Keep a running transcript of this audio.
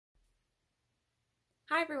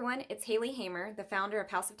Hi everyone, it's Haley Hamer, the founder of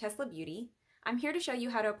House of Tesla Beauty. I'm here to show you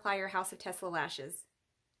how to apply your House of Tesla lashes.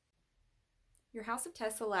 Your House of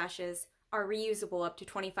Tesla lashes are reusable up to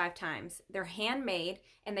 25 times. They're handmade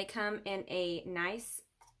and they come in a nice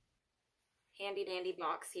handy dandy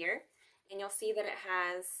box here. And you'll see that it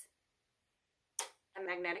has a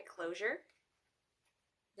magnetic closure.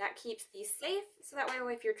 That keeps these safe, so that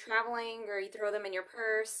way if you're traveling or you throw them in your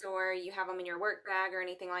purse or you have them in your work bag or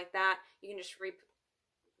anything like that, you can just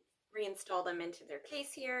reinstall them into their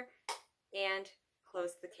case here and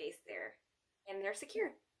close the case there, and they're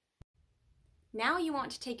secure. Now you want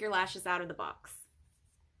to take your lashes out of the box.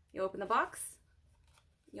 You open the box,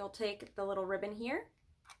 you'll take the little ribbon here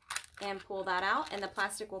and pull that out, and the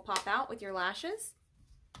plastic will pop out with your lashes.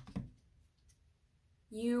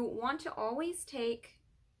 You want to always take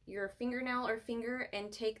your fingernail or finger and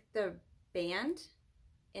take the band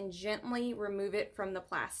and gently remove it from the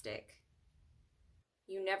plastic.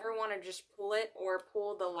 You never want to just pull it or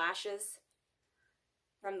pull the lashes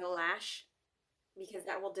from the lash, because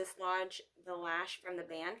that will dislodge the lash from the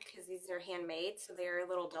band, because these are handmade, so they're a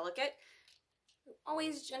little delicate.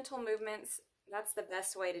 Always gentle movements. That's the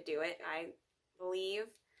best way to do it, I believe.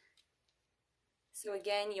 So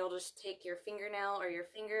again, you'll just take your fingernail or your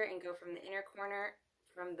finger and go from the inner corner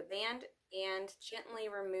from the band and gently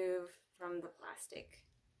remove from the plastic.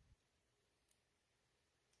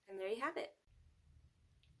 And there you have it.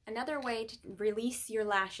 Another way to release your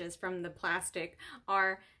lashes from the plastic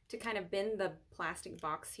are to kind of bend the plastic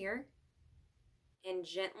box here and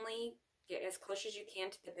gently get as close as you can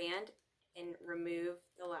to the band and remove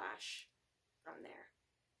the lash from there.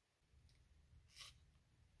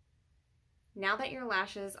 Now that your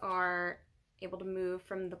lashes are able to move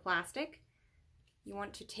from the plastic, you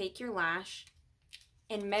want to take your lash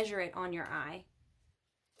and measure it on your eye.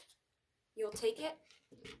 You'll take it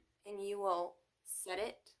and you will set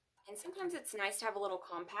it, and sometimes it's nice to have a little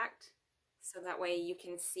compact so that way you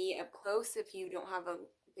can see up close if you don't have a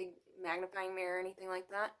big magnifying mirror or anything like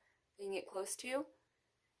that you can get close to.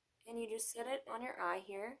 And you just set it on your eye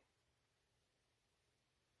here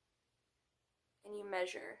and you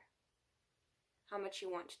measure how much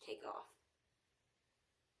you want to take off.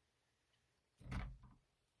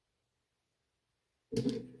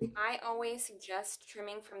 I always suggest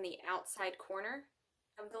trimming from the outside corner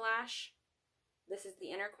of the lash. This is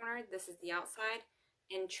the inner corner, this is the outside,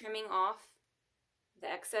 and trimming off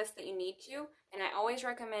the excess that you need to. And I always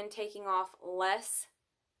recommend taking off less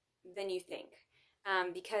than you think,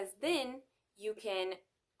 because then you can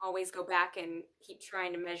always go back and keep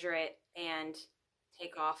trying to measure it and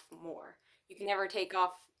take off more. You can never take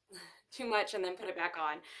off too much and then put it back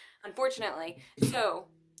on, unfortunately. So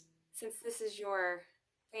since this is your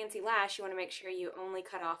fancy lash, you want to make sure you only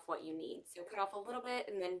cut off what you need. So cut off a little bit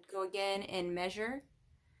and then go again and measure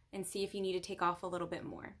and see if you need to take off a little bit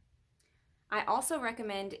more. I also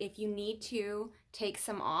recommend, if you need to take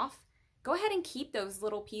some off, go ahead and keep those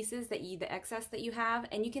little pieces that the excess that you have,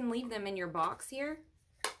 and you can leave them in your box here.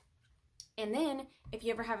 And then if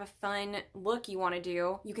you ever have a fun look you want to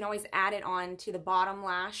do, you can always add it on to the bottom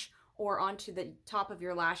lash or onto the top of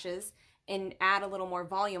your lashes and add a little more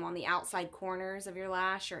volume on the outside corners of your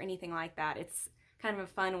lash or anything like that. It's kind of a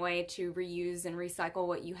fun way to reuse and recycle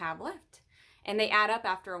what you have left. And they add up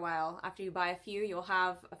after a while. After you buy a few, you'll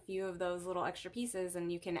have a few of those little extra pieces,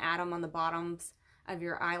 and you can add them on the bottoms of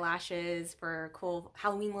your eyelashes for cool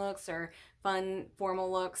Halloween looks or fun formal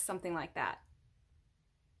looks, something like that.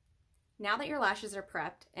 Now that your lashes are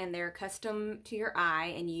prepped and they're custom to your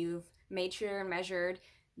eye and you've made sure and measured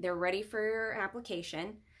they're ready for your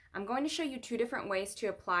application, I'm going to show you two different ways to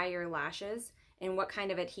apply your lashes and what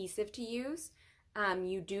kind of adhesive to use.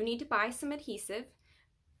 You do need to buy some adhesive.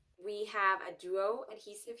 We have a Duo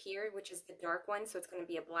adhesive here, which is the dark one, so it's going to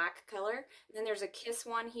be a black color. And then there's a Kiss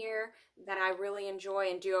one here that I really enjoy,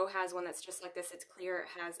 and Duo has one that's just like this. It's clear.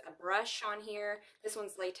 It has a brush on here. This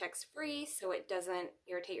one's latex free, so it doesn't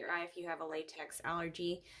irritate your eye if you have a latex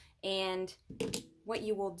allergy. And what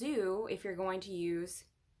you will do if you're going to use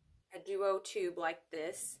a Duo tube like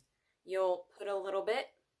this, you'll put a little bit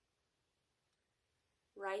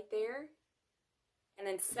right there and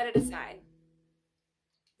then set it aside.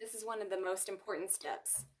 This is one of the most important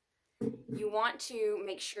steps. You want to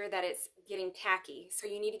make sure that it's getting tacky, so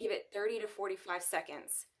you need to give it 30 to 45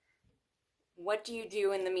 seconds. What do you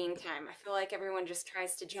do in the meantime? I feel like everyone just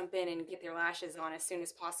tries to jump in and get their lashes on as soon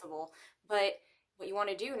as possible, but what you want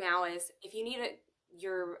to do now is, if you need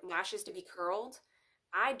your lashes to be curled,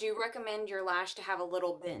 I do recommend your lash to have a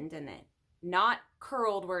little bend in it. Not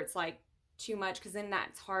curled where it's like too much, because then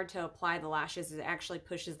that's hard to apply the lashes. It actually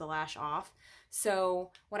pushes the lash off.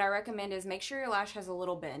 So what I recommend is make sure your lash has a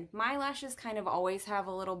little bend. My lashes kind of always have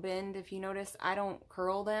a little bend. If you notice, I don't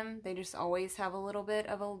curl them. They just always have a little bit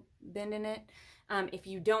of a bend in it. If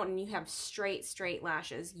you don't and you have straight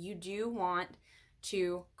lashes, you do want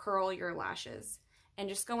to curl your lashes and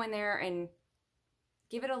just go in there and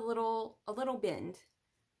give it a little bend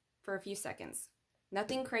for a few seconds.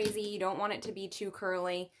 Nothing crazy. You don't want it to be too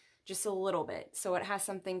curly, just a little bit, so it has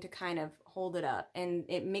something to kind of hold it up and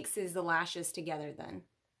it mixes the lashes together then.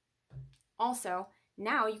 Also,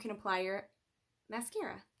 now you can apply your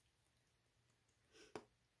mascara.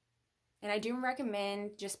 And I do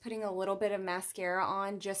recommend just putting a little bit of mascara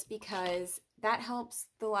on just because that helps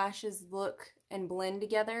the lashes look and blend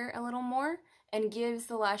together a little more and gives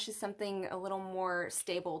the lashes something a little more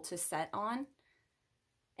stable to set on.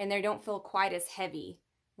 And they don't feel quite as heavy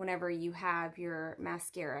whenever you have your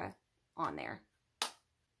mascara on there.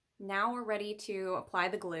 Now we're ready to apply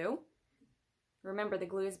the glue. Remember, the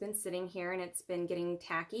glue has been sitting here and it's been getting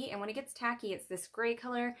tacky, and when it gets tacky it's this gray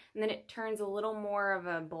color and then it turns a little more of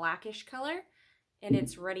a blackish color and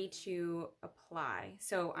it's ready to apply.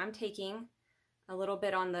 So I'm taking a little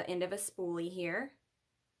bit on the end of a spoolie here,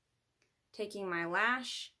 taking my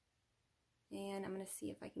lash, and I'm going to see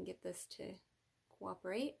if I can get this to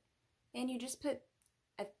cooperate, and you just put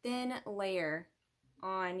a thin layer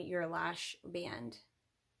on your lash band.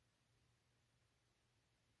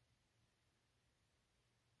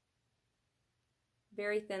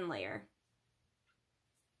 Very thin layer.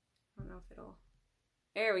 I don't know if it'll,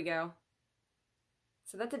 there we go.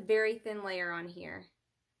 So that's a very thin layer on here.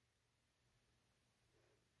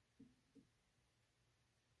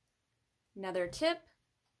 Another tip,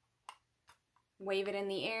 wave it in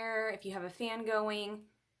the air. If you have a fan going,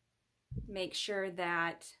 make sure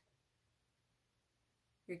that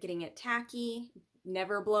you're getting it tacky.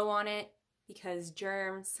 Never blow on it because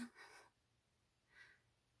germs.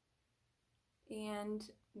 And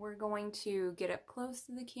we're going to get up close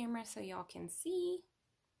to the camera so y'all can see.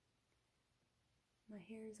 My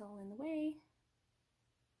hair is all in the way.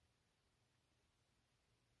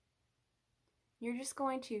 You're just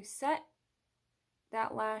going to set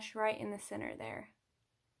that lash right in the center there.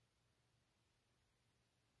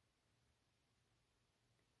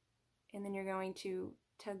 And then you're going to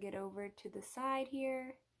tug it over to the side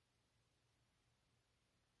here.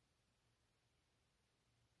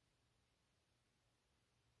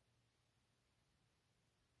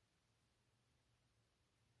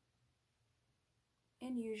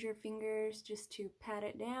 And use your fingers just to pat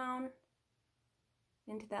it down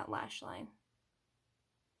into that lash line.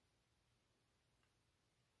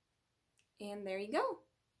 And there you go.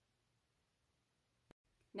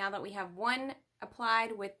 Now that we have one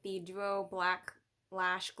applied with the Duo Black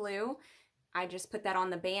Lash Glue, I just put that on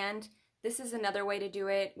the band. This is another way to do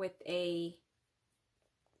it with a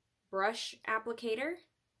brush applicator.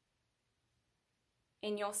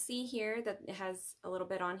 And you'll see here that it has a little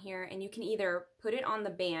bit on here, and you can either put it on the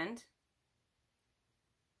band,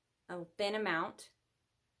 a thin amount,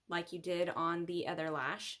 like you did on the other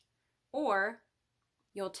lash, or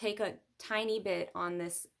you'll take a tiny bit on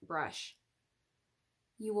this brush.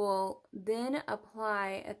 You will then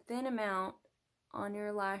apply a thin amount on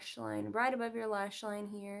your lash line, right above your lash line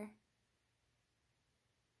here.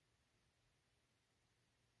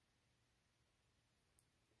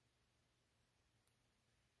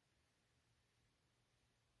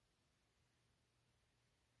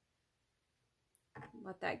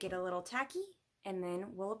 Let that get a little tacky, and then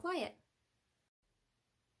we'll apply it.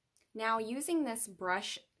 Now, using this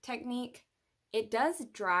brush technique, it does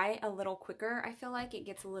dry a little quicker. I feel like it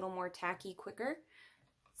gets a little more tacky quicker.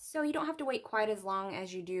 So you don't have to wait quite as long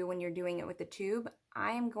as you do when you're doing it with the tube.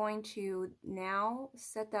 I am going to now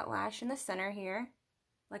set that lash in the center here,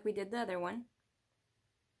 like we did the other one.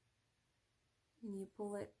 And you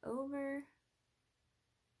pull it over.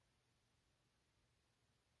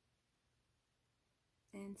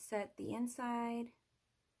 And set the inside,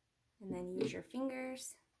 and then use your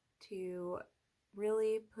fingers to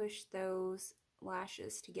really push those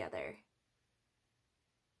lashes together.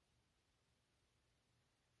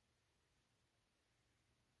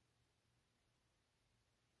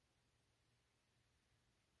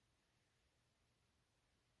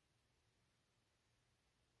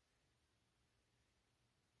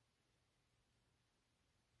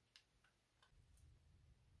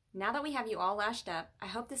 Now that we have you all lashed up, I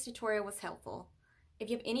hope this tutorial was helpful. If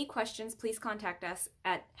you have any questions, please contact us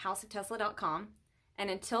at houseoftesla.com. And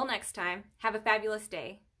until next time, have a fabulous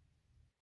day.